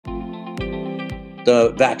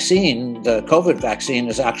the vaccine, the COVID vaccine,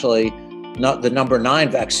 is actually not the number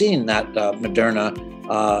 9 vaccine that Moderna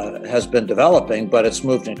has been developing, but it's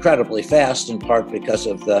moved incredibly fast, in part because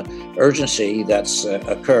of the urgency that's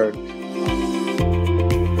occurred.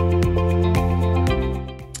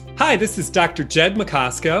 Hi, this is Dr. Jed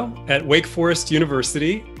Macosko at Wake Forest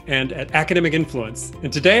University and at Academic Influence.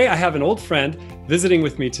 And today I have an old friend visiting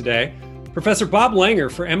with me today, Professor Bob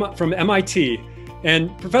Langer from MIT.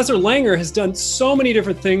 And Professor Langer has done so many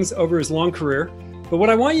different things over his long career. But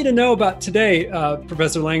what I want you to know about today,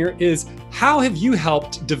 Professor Langer, is how have you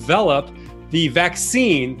helped develop the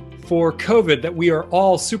vaccine for COVID that we are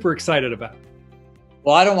all super excited about?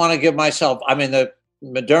 Well, I don't want to give myself, the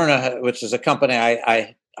Moderna, which is a company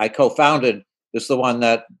I co-founded, is the one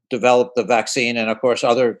that developed the vaccine. And of course,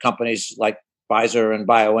 other companies like Pfizer and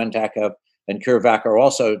BioNTech and CureVac are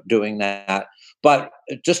also doing that. But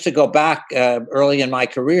just to go back early in my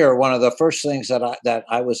career, one of the first things that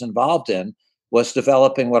I was involved in was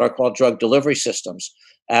developing what are called drug delivery systems.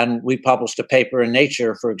 And we published a paper in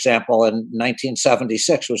Nature, for example, in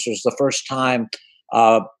 1976, which was the first time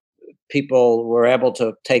people were able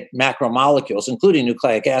to take macromolecules, including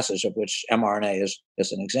nucleic acids, of which mRNA is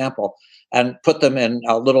an example, and put them in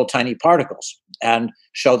little tiny particles and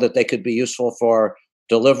show that they could be useful for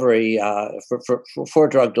delivery, for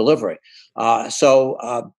drug delivery.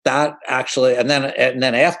 So that actually, and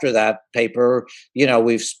then after that paper,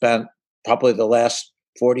 we've spent probably the last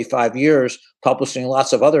 45 years publishing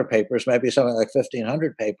lots of other papers, maybe something like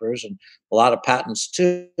 1,500 papers and a lot of patents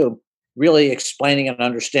too, really explaining and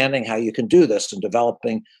understanding how you can do this and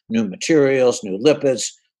developing new materials, new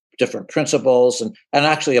lipids, different principles, and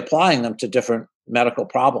actually applying them to different medical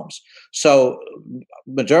problems. So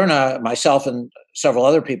Moderna, myself and several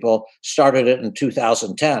other people started it in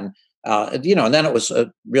 2010. And then it was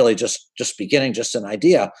really just beginning, just an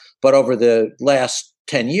idea. But over the last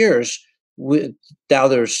 10 years, now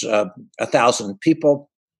there's 1,000 people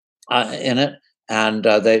in it, and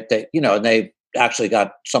they actually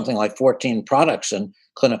got something like 14 products in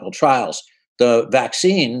clinical trials. The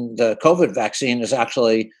vaccine, the COVID vaccine, is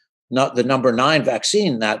actually not the number 9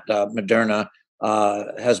 vaccine that Moderna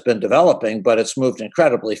has been developing, but it's moved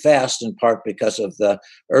incredibly fast, in part because of the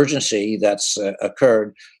urgency that's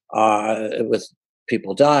occurred with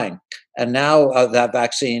people dying. And now that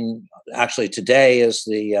vaccine, actually today is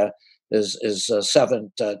the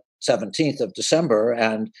 17th of December,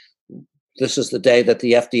 and this is the day that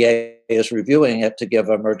the FDA is reviewing it to give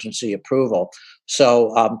emergency approval.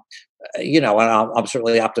 So, and I'm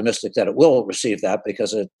certainly optimistic that it will receive that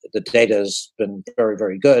because the data has been very,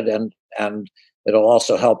 very good, and it'll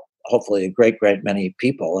also help, hopefully, a great many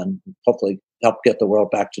people, and hopefully help get the world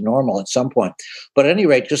back to normal at some point. But at any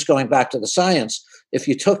rate, just going back to the science, if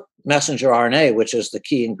you took messenger RNA, which is the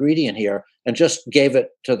key ingredient here, and just gave it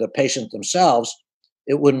to the patient themselves,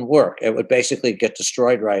 it wouldn't work. It would basically get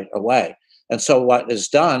destroyed right away. And so what is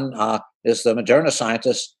done is the Moderna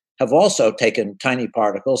scientists have also taken tiny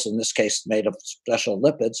particles, in this case made of special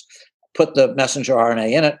lipids, put the messenger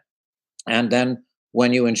RNA in it, and then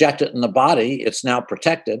when you inject it in the body, it's now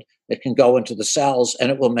protected. It can go into the cells and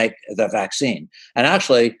it will make the vaccine. And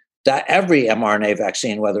actually, that every mRNA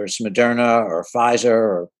vaccine, whether it's Moderna or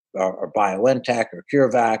Pfizer or BioNTech or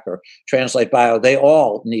CureVac or Translate Bio, they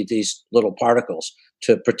all need these little particles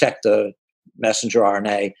to protect the messenger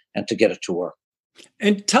RNA and to get it to work.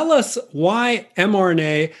 And tell us why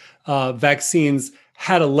mRNA vaccines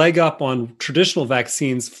had a leg up on traditional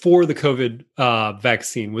vaccines for the COVID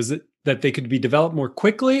vaccine. Was it that they could be developed more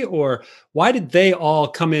quickly, or why did they all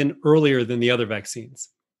come in earlier than the other vaccines?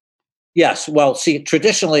 Yes. Well, see,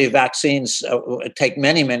 traditionally vaccines take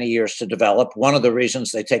many, many years to develop. One of the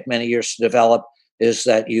reasons they take many years to develop is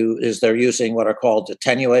that they're using what are called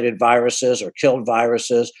attenuated viruses or killed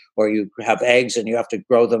viruses, or you have eggs and you have to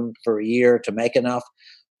grow them for a year to make enough.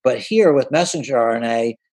 But here with messenger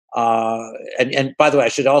RNA, and by the way, I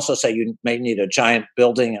should also say you may need a giant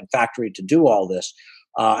building and factory to do all this,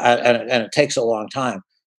 and it takes a long time.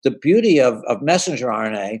 The beauty of messenger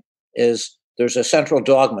RNA is there's a central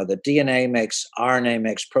dogma that DNA makes RNA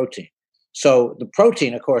makes protein. So the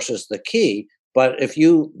protein, of course, is the key. But if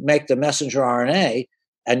you make the messenger RNA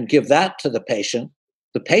and give that to the patient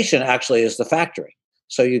actually is the factory.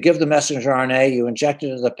 So you give the messenger RNA, you inject it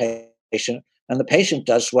into the patient, and the patient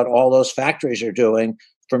does what all those factories are doing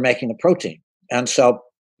for making the protein. And so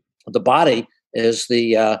the body is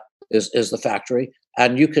the factory,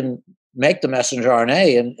 and you can make the messenger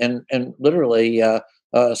RNA in literally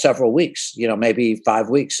several weeks, maybe 5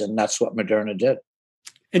 weeks, and that's what Moderna did.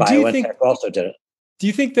 And BioNTech also did it. Do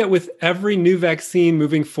you think that with every new vaccine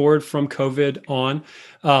moving forward from COVID on,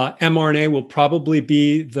 mRNA will probably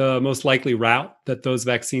be the most likely route that those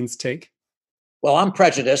vaccines take? Well, I'm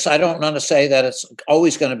prejudiced. I don't want to say that it's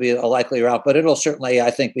always going to be a likely route, but it'll certainly, I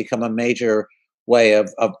think, become a major way of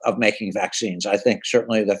making vaccines. I think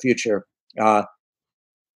certainly the future uh,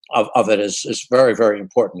 of it is very, very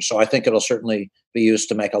important. So I think it'll certainly be used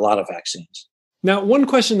to make a lot of vaccines. Now, one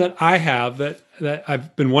question that I have that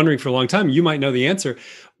I've been wondering for a long time, you might know the answer.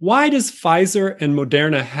 Why does Pfizer and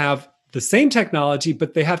Moderna have the same technology,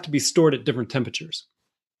 but they have to be stored at different temperatures?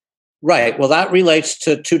 Right. Well, that relates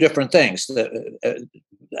to two different things.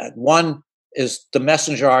 One is the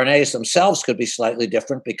messenger RNAs themselves could be slightly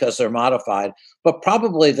different because they're modified, but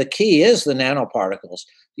probably the key is the nanoparticles.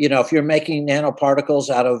 If you're making nanoparticles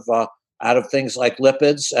out of things like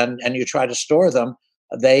lipids and you try to store them,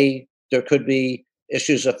 there could be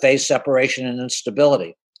issues of phase separation and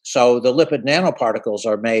instability. So the lipid nanoparticles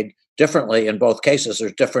are made differently in both cases.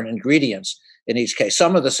 There's different ingredients in each case.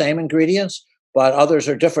 Some are the same ingredients, but others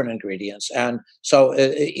are different ingredients. And so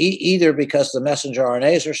either because the messenger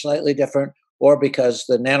RNAs are slightly different or because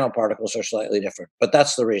the nanoparticles are slightly different. But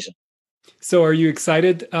that's the reason. So are you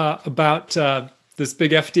excited about this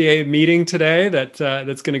big FDA meeting today that's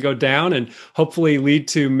going to go down and hopefully lead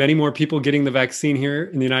to many more people getting the vaccine here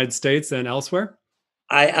in the United States and elsewhere?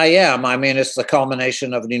 I am. I mean, it's the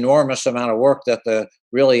culmination of an enormous amount of work that the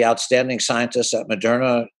really outstanding scientists at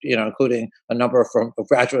Moderna, including a number of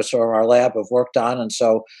graduates from our lab, have worked on. And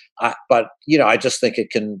so, I just think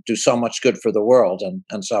it can do so much good for the world.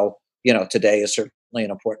 And so, today is certainly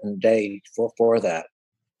an important day for that.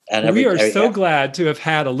 And we are so glad to have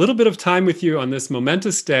had a little bit of time with you on this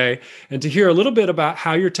momentous day and to hear a little bit about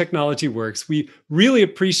how your technology works. We really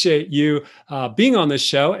appreciate you being on this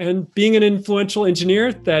show and being an influential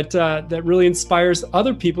engineer that really inspires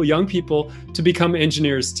other people, young people, to become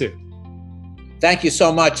engineers too. Thank you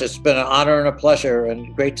so much. It's been an honor and a pleasure,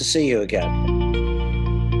 and great to see you again.